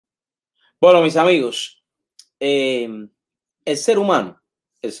Bueno, mis amigos, el ser humano,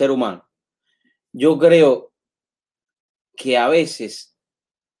 yo creo que a veces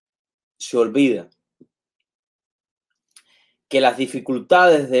se olvida que las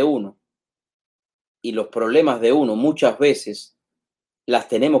dificultades de uno y los problemas de uno muchas veces las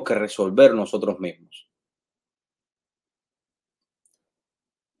tenemos que resolver nosotros mismos.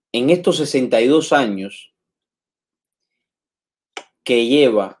 En estos 62 años que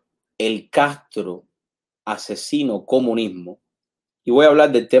lleva el Castro asesino comunismo, y voy a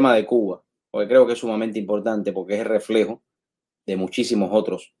hablar del tema de Cuba, porque creo que es sumamente importante, porque es el reflejo de muchísimos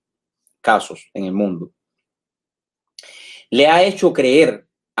otros casos en el mundo, le ha hecho creer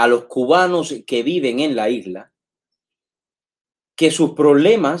a los cubanos que viven en la isla que sus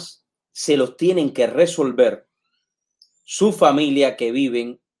problemas se los tienen que resolver su familia que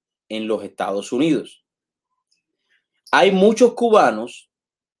viven en los Estados Unidos. Hay muchos cubanos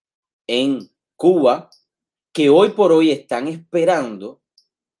en Cuba que hoy por hoy están esperando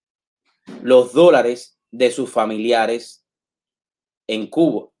los dólares de sus familiares en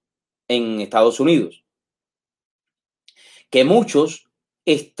Cuba, en Estados Unidos. Que muchos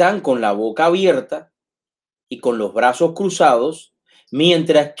están con la boca abierta y con los brazos cruzados,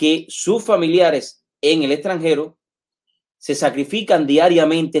 mientras que sus familiares en el extranjero se sacrifican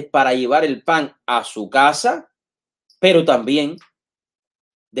diariamente para llevar el pan a su casa, pero también,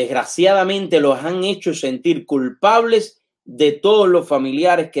 desgraciadamente, los han hecho sentir culpables de todos los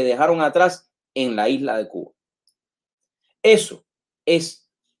familiares que dejaron atrás en la isla de Cuba. Eso es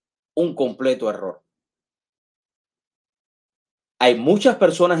un completo error. Hay muchas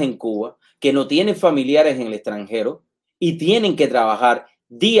personas en Cuba que no tienen familiares en el extranjero y tienen que trabajar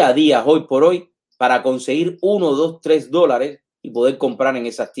día a día, hoy por hoy, para conseguir 1, 2, 3 dólares y poder comprar en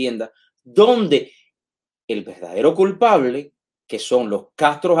esas tiendas, donde el verdadero culpable, que son los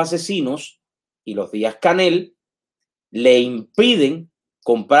Castros asesinos y los Díaz-Canel, le impiden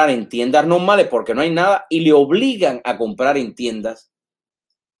comprar en tiendas normales porque no hay nada y le obligan a comprar en tiendas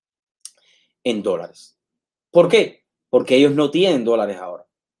en dólares. ¿Por qué? Porque ellos no tienen dólares ahora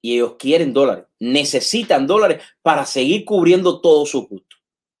y ellos quieren dólares, necesitan dólares para seguir cubriendo todos sus gustos.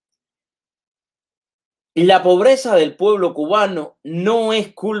 La pobreza del pueblo cubano no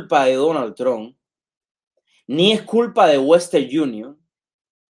es culpa de Donald Trump, ni es culpa de Western Union,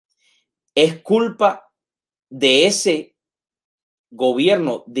 es culpa de ese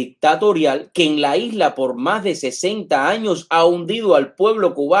gobierno dictatorial que en la isla por más de 60 años ha hundido al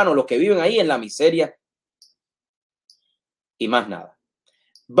pueblo cubano, los que viven ahí, en la miseria y más nada.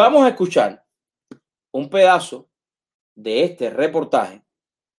 Vamos a escuchar un pedazo de este reportaje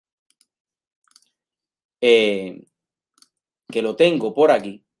que lo tengo por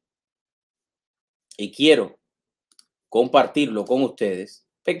aquí y quiero compartirlo con ustedes.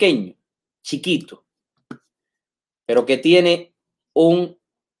 Pequeño, chiquito, pero que tiene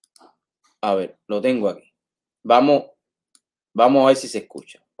a ver, lo tengo aquí. Vamos a ver si se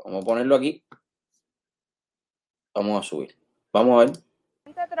escucha. Vamos a ponerlo aquí. Vamos a subir. Vamos a ver.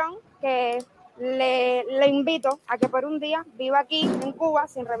 Trump, que le invito a que por un día viva aquí en Cuba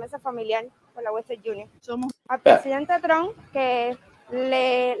sin remesa familiar por la Western Union. Al presidente Trump, que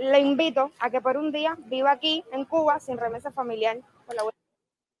le invito a que por un día viva aquí en Cuba sin remesa familiar por la Western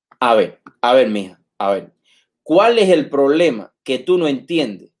Union. A ver, mija, a ver. ¿Cuál es el problema que tú no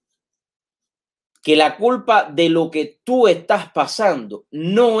entiendes? Que la culpa de lo que tú estás pasando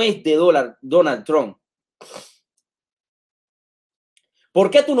no es de Donald Trump. ¿Por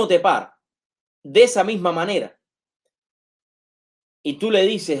qué tú no te paras de esa misma manera y tú le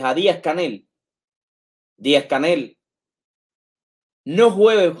dices a Díaz-Canel, no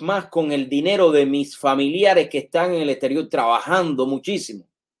juegues más con el dinero de mis familiares que están en el exterior trabajando muchísimo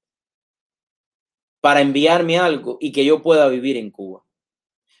para enviarme algo y que yo pueda vivir en Cuba?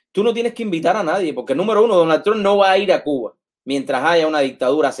 Tú no tienes que invitar a nadie, porque número uno, Donald Trump no va a ir a Cuba mientras haya una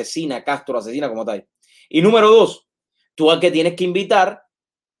dictadura asesina, Castro asesina como tal. Y número dos, tú al que tienes que invitar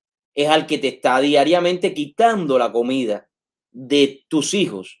es al que te está diariamente quitando la comida de tus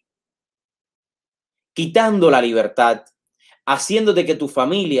hijos, quitando la libertad, haciéndote que tu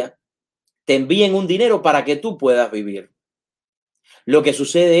familia te envíen un dinero para que tú puedas vivir. Lo que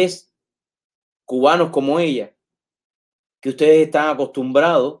sucede es, cubanos como ella, que ustedes están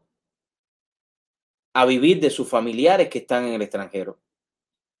acostumbrados a vivir de sus familiares que están en el extranjero.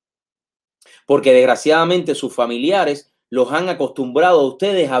 Porque desgraciadamente sus familiares los han acostumbrado a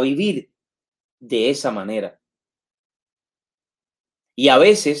ustedes a vivir de esa manera. Y a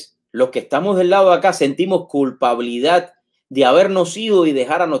veces los que estamos del lado de acá sentimos culpabilidad de habernos ido y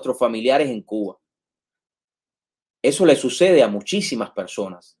dejar a nuestros familiares en Cuba. Eso le sucede a muchísimas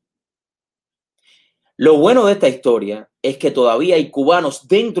personas. Lo bueno de esta historia es que todavía hay cubanos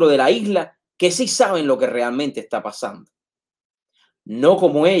dentro de la isla que sí saben lo que realmente está pasando. No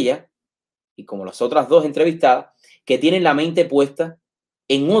como ella y como las otras dos entrevistadas, que tienen la mente puesta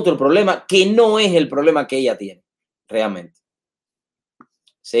en otro problema que no es el problema que ella tiene realmente.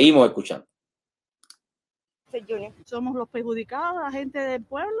 Seguimos escuchando. Somos los perjudicados, la gente del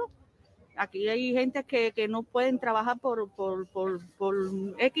pueblo. Aquí hay gente que no pueden trabajar por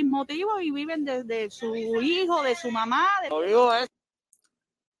X motivo y viven de su hijo, de su mamá.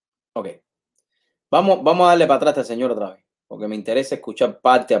 Ok. Vamos a darle para atrás a este señor otra vez, porque me interesa escuchar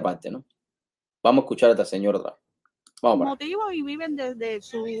parte a parte, ¿no? Vamos a escuchar a esta señora otra vez. Vamos para motivo y viven de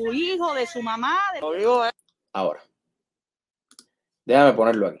su hijo, de su mamá. Ahora, déjame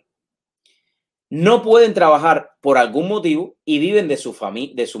ponerlo aquí. No pueden trabajar por algún motivo y viven de su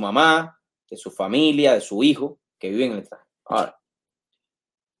mamá, de su familia, de su hijo, que viven en el extranjero. Ahora,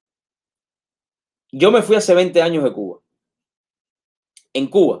 yo me fui hace 20 años de Cuba. En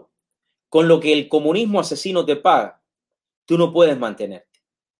Cuba, con lo que el comunismo asesino te paga, tú no puedes mantenerte.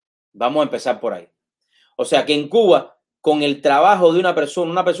 Vamos a empezar por ahí. O sea que en Cuba, con el trabajo de una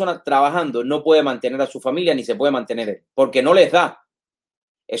persona trabajando no puede mantener a su familia ni se puede mantener él, porque no les da.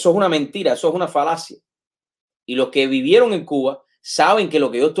 Eso es una mentira, eso es una falacia. Y los que vivieron en Cuba saben que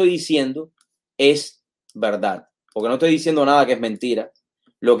lo que yo estoy diciendo es verdad, porque no estoy diciendo nada que es mentira.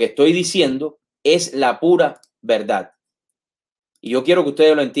 Lo que estoy diciendo es la pura verdad. Y yo quiero que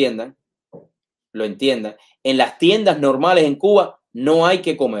ustedes lo entiendan. En las tiendas normales en Cuba no hay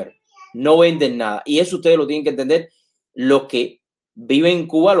que comer, no venden nada. Y eso ustedes lo tienen que entender. Los que viven en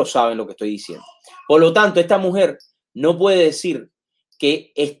Cuba lo saben lo que estoy diciendo. Por lo tanto, esta mujer no puede decir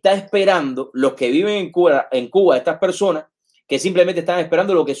que está esperando, los que viven en Cuba, estas personas que simplemente están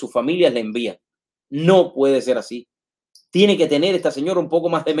esperando lo que sus familias le envían. No puede ser así. Tiene que tener esta señora un poco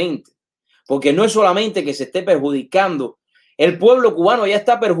más de mente, porque no es solamente que se esté perjudicando. El pueblo cubano ya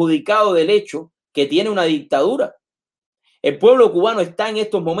está perjudicado del hecho que tiene una dictadura. El pueblo cubano está en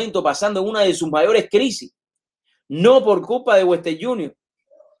estos momentos pasando una de sus mayores crisis, no por culpa de Western Union,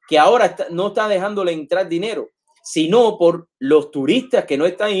 que ahora no está dejándole entrar dinero, sino por los turistas que no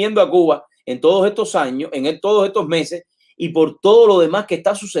están yendo a Cuba en todos estos años, en todos estos meses, y por todo lo demás que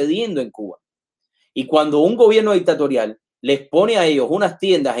está sucediendo en Cuba. Y cuando un gobierno dictatorial les pone a ellos unas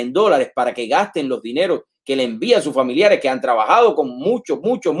tiendas en dólares para que gasten los dineros que le envía a sus familiares que han trabajado con mucho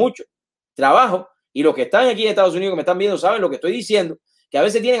trabajo, y los que están aquí en Estados Unidos que me están viendo saben lo que estoy diciendo, que a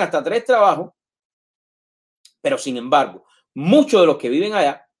veces tienen hasta 3 trabajos, pero sin embargo, muchos de los que viven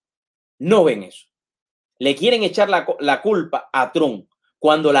allá no ven eso. Le quieren echar la culpa a Trump,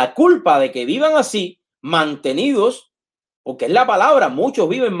 cuando la culpa de que vivan así, mantenidos, porque es la palabra, muchos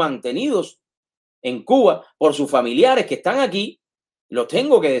viven mantenidos en Cuba por sus familiares que están aquí, lo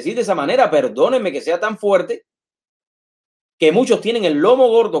tengo que decir de esa manera, perdónenme que sea tan fuerte, que muchos tienen el lomo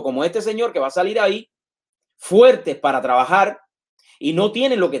gordo como este señor que va a salir ahí, fuertes para trabajar, y no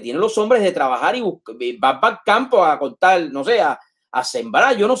tienen lo que tienen los hombres de trabajar y van para el campo a contar, no sé, a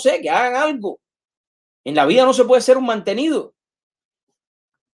sembrar, yo no sé, que hagan algo. En la vida no se puede ser un mantenido.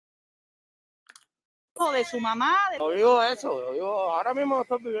 De su mamá. Yo vivo eso, ahora mismo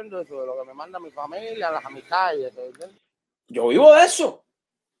estoy viviendo eso, de lo que me manda mi familia, las amistades. Yo vivo de eso.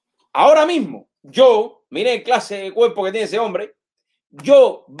 Ahora mismo, miren el clase de cuerpo que tiene ese hombre,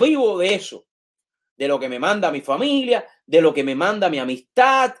 yo vivo de eso, de lo que me manda mi familia, de lo que me manda mi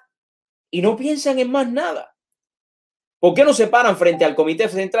amistad, y no piensan en más nada. ¿Por qué no se paran frente al comité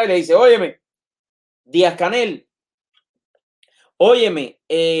central y le dicen, óyeme, Díaz Canel, óyeme,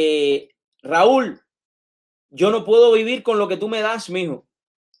 Raúl, yo no puedo vivir con lo que tú me das, mijo.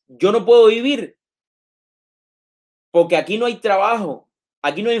 Yo no puedo vivir porque aquí no hay trabajo,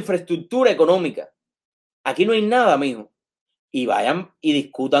 aquí no hay infraestructura económica, aquí no hay nada, mijo. Y vayan y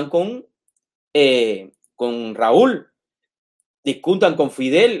discutan con Raúl, discutan con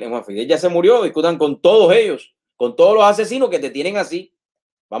Fidel. Bueno, Fidel ya se murió, discutan con todos ellos, con todos los asesinos que te tienen así.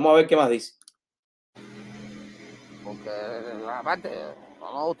 Vamos a ver qué más dice. Porque aparte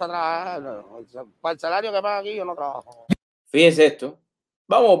no me gusta trabajar, para el salario que pagan aquí yo no trabajo. Fíjense esto.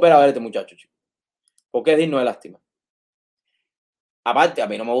 Vamos a volver a ver a este muchacho, chico, porque es digno de lástima. Aparte, a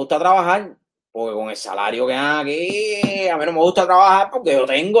mí no me gusta trabajar, porque con el salario que dan aquí, a mí no me gusta trabajar porque yo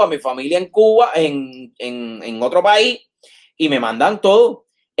tengo a mi familia en Cuba, en otro país, y me mandan todo.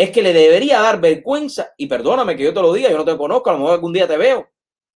 Es que le debería dar vergüenza, y perdóname que yo te lo diga, yo no te conozco, a lo mejor algún día te veo.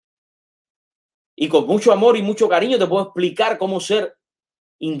 Y con mucho amor y mucho cariño te puedo explicar cómo ser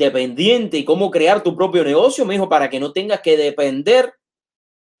independiente y cómo crear tu propio negocio, mijo, para que no tengas que depender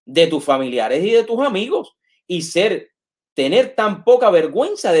de tus familiares y de tus amigos y tener tan poca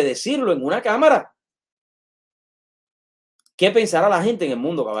vergüenza de decirlo en una cámara. ¿Qué pensará la gente en el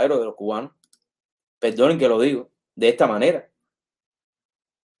mundo, caballero, de los cubanos? Perdonen que lo digo de esta manera.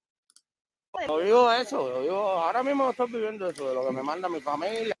 Yo vivo eso, ahora mismo estoy viviendo eso, de lo que me manda mi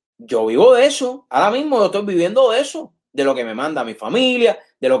familia. Yo vivo de eso. Ahora mismo yo estoy viviendo de eso. De lo que me manda mi familia,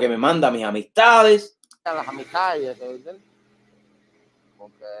 de lo que me manda mis amistades. Las amistades, ¿entiendes?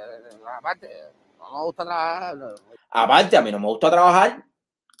 Porque aparte, no me gusta trabajar. Aparte, a mí no me gusta trabajar.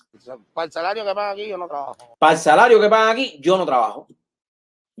 Para el salario que pagan aquí, yo no trabajo. Para el salario que pagan aquí, yo no trabajo.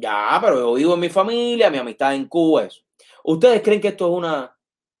 Ya, pero yo vivo en mi familia, mi amistad en Cuba, eso. ¿Ustedes creen que esto es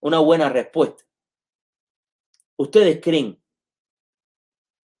una buena respuesta? ¿Ustedes creen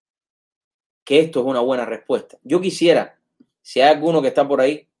que esto es una buena respuesta? Yo quisiera, si hay alguno que está por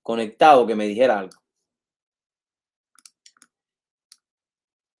ahí conectado, que me dijera algo.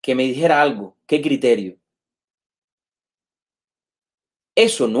 Que me dijera algo. ¿Qué criterio?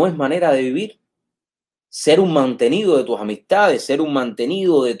 Eso no es manera de vivir. Ser un mantenido de tus amistades, ser un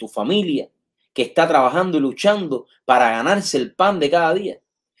mantenido de tu familia que está trabajando y luchando para ganarse el pan de cada día.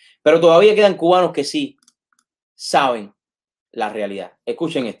 Pero todavía quedan cubanos que sí saben la realidad.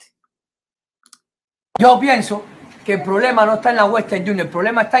 Escuchen este. Yo pienso que el problema no está en la Western Union, el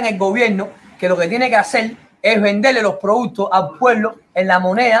problema está en el gobierno, que lo que tiene que hacer es venderle los productos al pueblo en la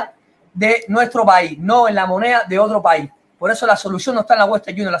moneda de nuestro país, no en la moneda de otro país. Por eso la solución no está en la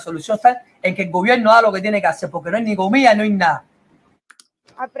Western Union, la solución está en que el gobierno haga lo que tiene que hacer, porque no hay ni comida, no hay nada.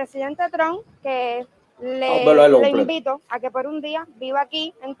 Al presidente Trump, que le invito a que por un día viva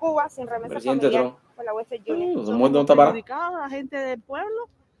aquí en Cuba sin remesa familiar por la Western Union. Somos perjudicados, la gente del pueblo.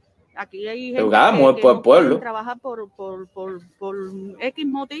 Aquí hay gente que no pueden trabajar por X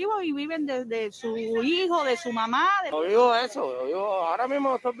motivos y viven de su hijo, de su mamá. Yo vivo eso, ahora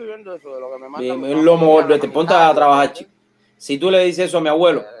mismo estoy viviendo eso, de lo que me manda. Bien, lo mejor, te ponte a trabajar, chico. Si tú le dices eso a mi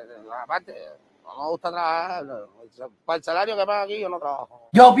abuelo. Aparte, no me gusta trabajar. Para el salario que pagan aquí, yo no trabajo.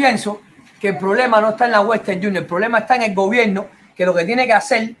 Yo pienso que el problema no está en la Western Union, el problema está en el gobierno, que lo que tiene que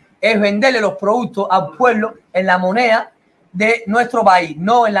hacer es venderle los productos al pueblo en la moneda de nuestro país,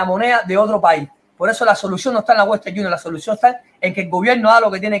 no en la moneda de otro país. Por eso la solución no está en la Western Union, la solución está en que el gobierno haga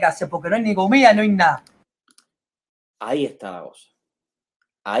lo que tiene que hacer, porque no hay ni comida, no hay nada. Ahí está la cosa.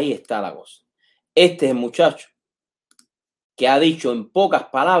 Ahí está la cosa. Este es el muchacho que ha dicho en pocas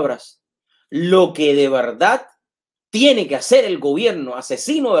palabras lo que de verdad tiene que hacer el gobierno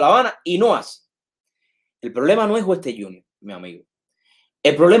asesino de La Habana y no hace. El problema no es Western Union, mi amigo.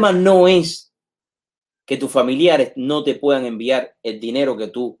 El problema no es que tus familiares no te puedan enviar el dinero que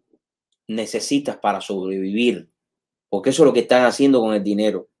tú necesitas para sobrevivir, porque eso es lo que están haciendo con el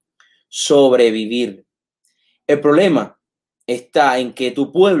dinero, sobrevivir. El problema está en que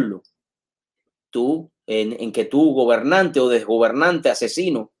tu pueblo, en que tu gobernante o desgobernante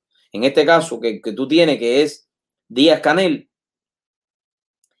asesino, en este caso que tú tienes, que es Díaz-Canel,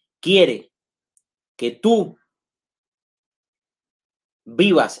 quiere que tú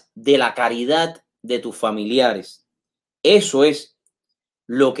vivas de la caridad de tus familiares. Eso es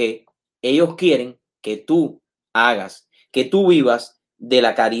lo que ellos quieren que tú hagas, que tú vivas de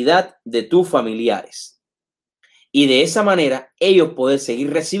la caridad de tus familiares. Y de esa manera ellos poder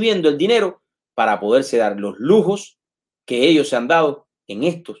seguir recibiendo el dinero para poderse dar los lujos que ellos se han dado en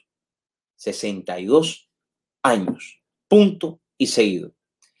estos 62 años. Punto y seguido.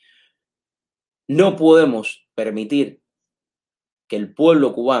 No podemos permitir que el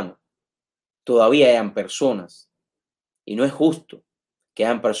pueblo cubano todavía hayan personas, y no es justo que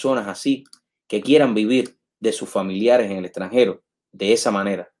hayan personas así que quieran vivir de sus familiares en el extranjero de esa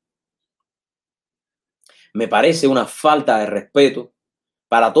manera. Me parece una falta de respeto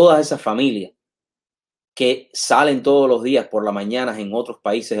para todas esas familias que salen todos los días por la mañana en otros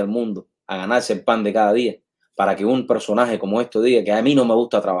países del mundo a ganarse el pan de cada día, para que un personaje como este diga que a mí no me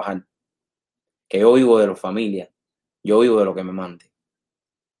gusta trabajar, que yo vivo de la familia, yo vivo de lo que me mande.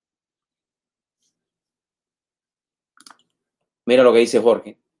 Mira lo que dice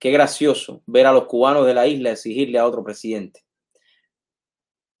Jorge. Qué gracioso ver a los cubanos de la isla exigirle a otro presidente.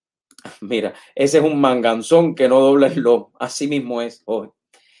 Mira, ese es un manganzón que no dobla el lomo. Así mismo es, Jorge.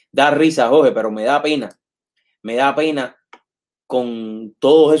 Da risa, Jorge, pero me da pena. Me da pena con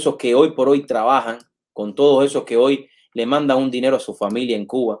todos esos que hoy por hoy trabajan, con todos esos que hoy le mandan un dinero a su familia en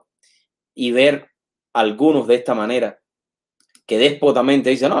Cuba, y ver algunos de esta manera que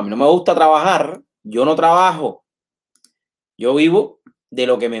déspotamente dicen, no, a mí no me gusta trabajar, yo no trabajo, yo vivo de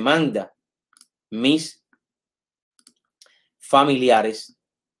lo que me manda mis familiares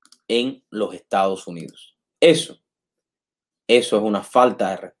en los Estados Unidos. Eso es una falta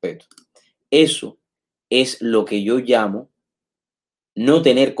de respeto. Eso es lo que yo llamo no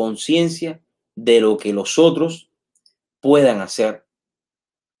tener conciencia de lo que los otros puedan hacer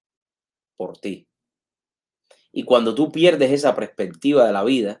por ti. Y cuando tú pierdes esa perspectiva de la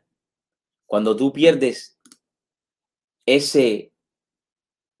vida, cuando tú pierdes esa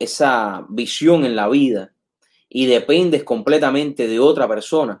visión en la vida y dependes completamente de otra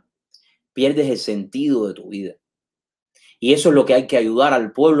persona, pierdes el sentido de tu vida. Y eso es lo que hay que ayudar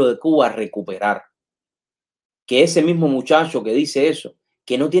al pueblo de Cuba a recuperar. Que ese mismo muchacho que dice eso,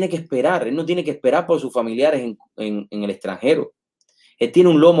 que no tiene que esperar, él no tiene que esperar por sus familiares en el extranjero. Él tiene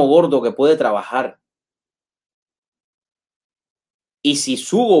un lomo gordo que puede trabajar. Y si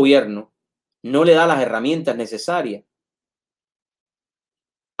su gobierno no le da las herramientas necesarias,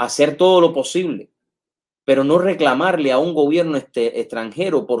 hacer todo lo posible, pero no reclamarle a un gobierno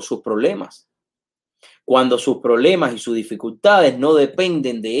extranjero por sus problemas, cuando sus problemas y sus dificultades no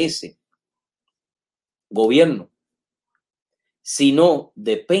dependen de ese gobierno, sino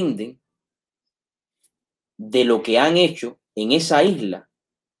dependen de lo que han hecho en esa isla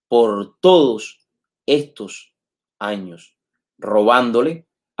por todos estos años, robándole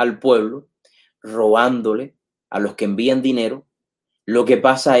al pueblo, robándole a los que envían dinero. Lo que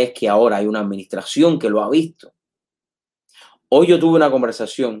pasa es que ahora hay una administración que lo ha visto. Hoy yo tuve una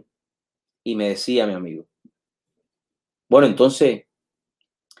conversación y me decía mi amigo, bueno, entonces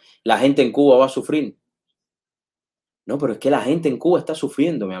la gente en Cuba va a sufrir. No, pero es que la gente en Cuba está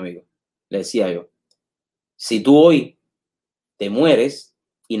sufriendo, mi amigo. Le decía yo, si tú hoy te mueres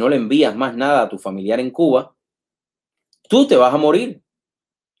y no le envías más nada a tu familiar en Cuba, tú te vas a morir.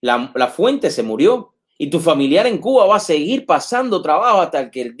 La fuente se murió y tu familiar en Cuba va a seguir pasando trabajo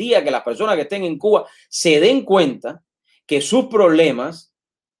hasta que el día que las personas que estén en Cuba se den cuenta que sus problemas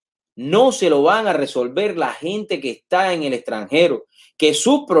no se lo van a resolver la gente que está en el extranjero, que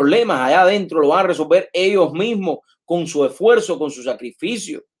sus problemas allá adentro lo van a resolver ellos mismos con su esfuerzo, con su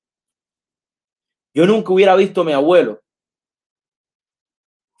sacrificio. Yo nunca hubiera visto a mi abuelo,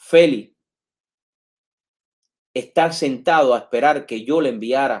 Félix, estar sentado a esperar que yo le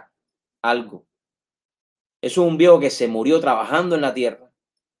enviara algo. Eso es un viejo que se murió trabajando en la tierra,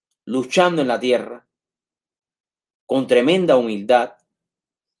 luchando en la tierra, con tremenda humildad,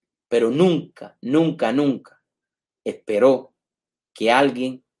 pero nunca, nunca, nunca esperó que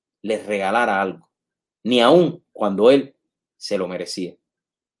alguien les regalara algo, ni aun cuando él se lo merecía.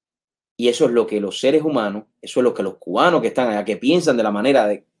 Y eso es lo que los seres humanos, eso es lo que los cubanos que están allá, que piensan de la manera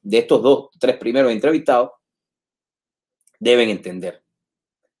de estos 2, 3 primeros entrevistados, deben entender.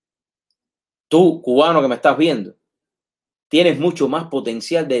 Tú, cubano que me estás viendo, tienes mucho más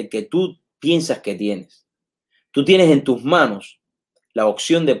potencial del que tú piensas que tienes. Tú tienes en tus manos la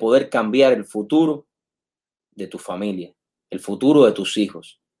opción de poder cambiar el futuro de tu familia, el futuro de tus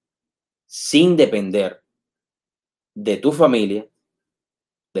hijos, sin depender de tu familia,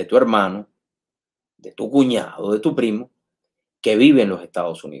 de tu hermano, de tu cuñado, de tu primo, que vive en los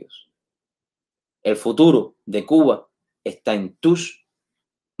Estados Unidos. El futuro de Cuba está en tus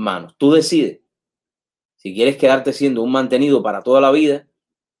manos. Tú decides si quieres quedarte siendo un mantenido para toda la vida,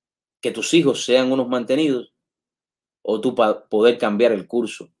 que tus hijos sean unos mantenidos, o tú poder cambiar el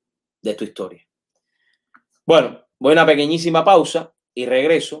curso de tu historia. Bueno, voy a una pequeñísima pausa y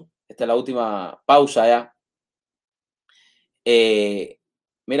regreso. Esta es la última pausa ya.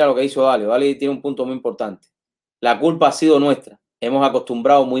 Mira lo que hizo Dali. Dali tiene un punto muy importante. La culpa ha sido nuestra. Hemos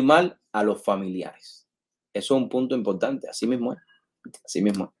acostumbrado muy mal a los familiares. Eso es un punto importante. Así mismo es. Así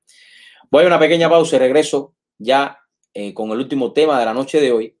mismo es. Voy a una pequeña pausa y regreso ya con el último tema de la noche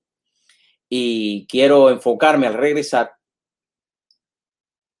de hoy. Y quiero enfocarme al regresar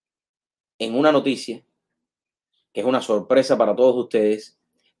en una noticia que es una sorpresa para todos ustedes,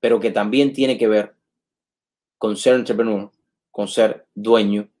 pero que también tiene que ver con ser entrepreneur, con ser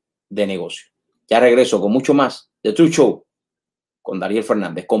dueño de negocio. Ya regreso con mucho más de True Show con Daniel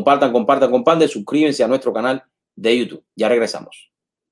Fernández. Compartan, suscríbanse a nuestro canal de YouTube. Ya regresamos.